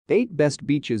8 Best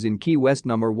Beaches in Key West.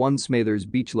 Number 1. Smathers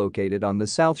Beach. Located on the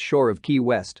south shore of Key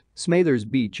West, Smathers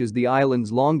Beach is the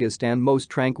island's longest and most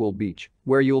tranquil beach,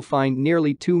 where you'll find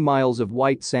nearly 2 miles of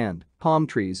white sand, palm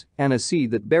trees, and a sea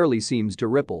that barely seems to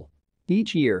ripple.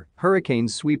 Each year,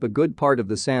 hurricanes sweep a good part of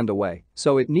the sand away,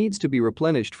 so it needs to be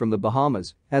replenished from the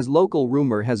Bahamas, as local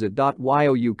rumor has it.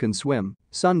 While you can swim,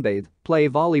 sunbathe, play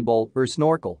volleyball or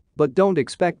snorkel, but don't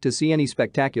expect to see any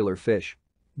spectacular fish.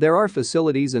 There are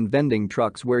facilities and vending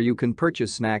trucks where you can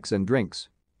purchase snacks and drinks.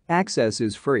 Access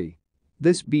is free.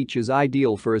 This beach is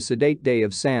ideal for a sedate day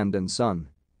of sand and sun.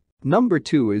 Number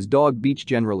 2 is Dog Beach.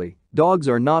 Generally, dogs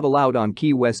are not allowed on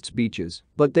Key West's beaches,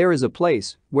 but there is a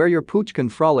place where your pooch can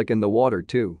frolic in the water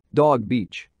too. Dog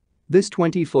Beach. This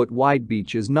 20-foot wide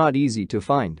beach is not easy to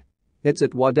find. It's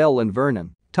at Waddell and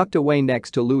Vernon, tucked away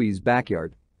next to Louie's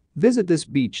backyard. Visit this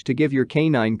beach to give your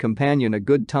canine companion a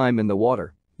good time in the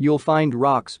water. You'll find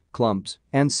rocks, clumps,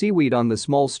 and seaweed on the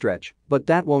small stretch, but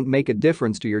that won't make a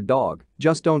difference to your dog.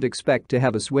 Just don't expect to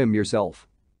have a swim yourself.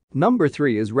 Number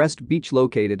 3 is Rest Beach.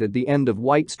 Located at the end of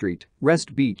White Street,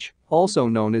 Rest Beach, also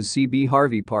known as C.B.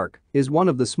 Harvey Park, is one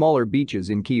of the smaller beaches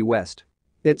in Key West.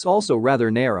 It's also rather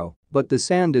narrow, but the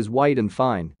sand is white and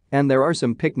fine, and there are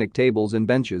some picnic tables and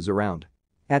benches around.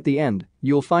 At the end,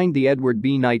 you'll find the Edward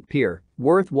B. Knight Pier,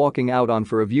 worth walking out on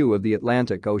for a view of the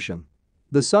Atlantic Ocean.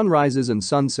 The sunrises and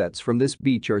sunsets from this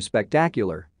beach are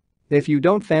spectacular. If you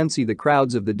don't fancy the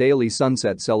crowds of the daily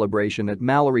sunset celebration at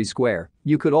Mallory Square,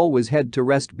 you could always head to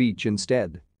Rest Beach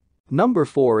instead. Number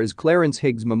 4 is Clarence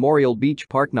Higgs Memorial Beach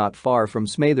Park. Not far from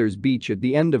Smathers Beach at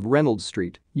the end of Reynolds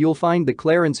Street, you'll find the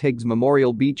Clarence Higgs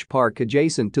Memorial Beach Park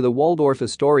adjacent to the Waldorf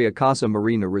Astoria Casa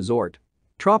Marina Resort.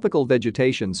 Tropical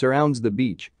vegetation surrounds the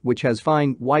beach, which has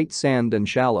fine, white sand and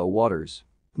shallow waters.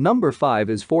 Number 5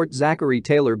 is Fort Zachary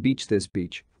Taylor Beach. This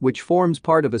beach, which forms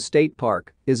part of a state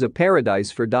park, is a paradise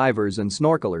for divers and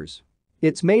snorkelers.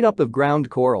 It's made up of ground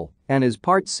coral and is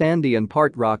part sandy and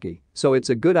part rocky, so it's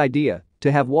a good idea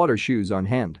to have water shoes on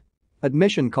hand.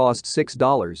 Admission costs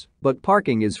 $6, but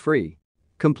parking is free.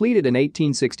 Completed in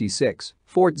 1866,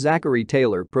 Fort Zachary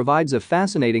Taylor provides a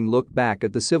fascinating look back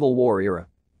at the Civil War era.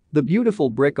 The beautiful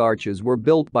brick arches were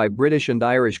built by British and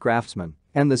Irish craftsmen,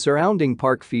 and the surrounding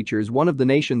park features one of the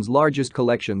nation's largest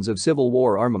collections of Civil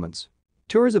War armaments.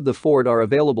 Tours of the fort are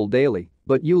available daily,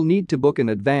 but you'll need to book in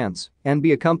advance and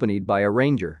be accompanied by a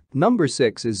ranger. Number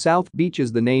 6 is South Beach.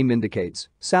 As the name indicates,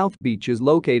 South Beach is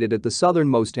located at the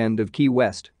southernmost end of Key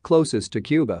West, closest to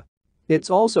Cuba. It's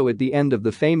also at the end of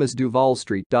the famous Duval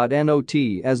Street. Not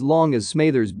as long as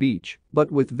Smathers Beach, but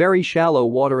with very shallow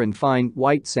water and fine,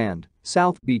 white sand,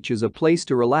 South Beach is a place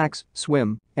to relax,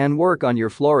 swim, and work on your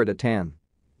Florida tan.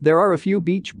 There are a few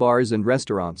beach bars and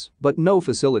restaurants, but no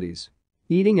facilities.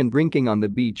 Eating and drinking on the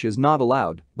beach is not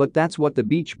allowed, but that's what the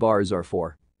beach bars are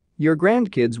for. Your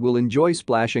grandkids will enjoy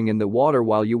splashing in the water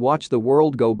while you watch the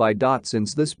world go by.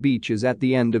 Since this beach is at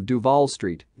the end of Duval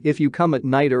Street, if you come at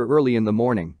night or early in the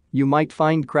morning, you might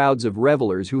find crowds of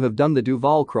revelers who have done the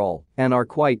Duval crawl and are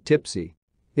quite tipsy.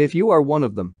 If you are one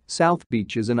of them, South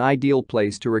Beach is an ideal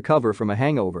place to recover from a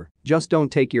hangover. Just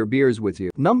don't take your beers with you.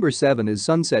 Number 7 is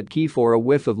Sunset Key. For a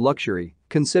whiff of luxury,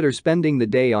 consider spending the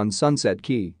day on Sunset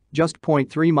Key, just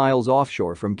 0.3 miles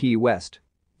offshore from Key West.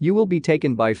 You will be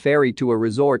taken by ferry to a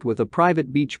resort with a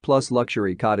private beach plus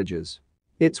luxury cottages.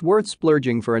 It's worth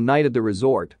splurging for a night at the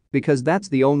resort because that's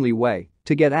the only way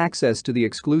to get access to the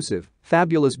exclusive,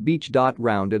 fabulous beach.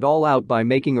 Round it all out by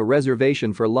making a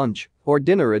reservation for lunch or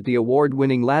dinner at the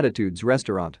award-winning Latitudes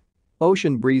restaurant.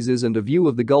 Ocean breezes and a view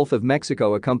of the Gulf of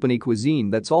Mexico accompany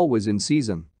cuisine that's always in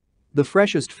season. The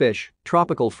freshest fish,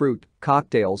 tropical fruit,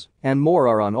 cocktails, and more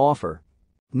are on offer.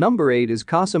 Number 8 is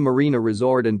Casa Marina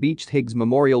Resort and Beach. Higgs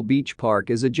Memorial Beach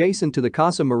Park is adjacent to the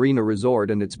Casa Marina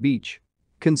Resort and its beach.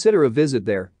 Consider a visit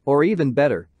there, or even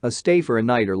better, a stay for a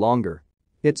night or longer.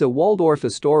 It's a Waldorf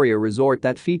Astoria resort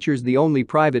that features the only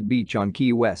private beach on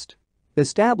Key West.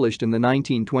 Established in the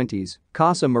 1920s,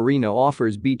 Casa Marina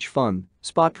offers beach fun,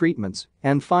 spa treatments,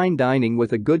 and fine dining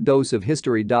with a good dose of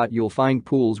history. You'll find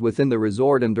pools within the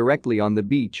resort and directly on the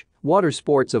beach, water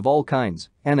sports of all kinds,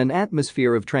 and an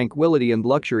atmosphere of tranquility and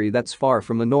luxury that's far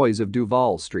from the noise of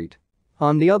Duval Street.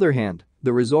 On the other hand,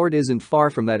 the resort isn't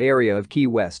far from that area of Key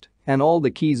West and all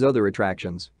the Key's other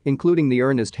attractions, including the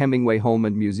Ernest Hemingway Home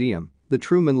and Museum, the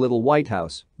Truman Little White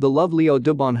House, the lovely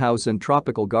Audubon House and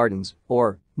Tropical Gardens,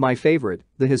 or, my favorite,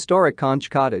 the historic Conch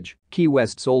Cottage, Key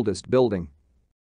West's oldest building.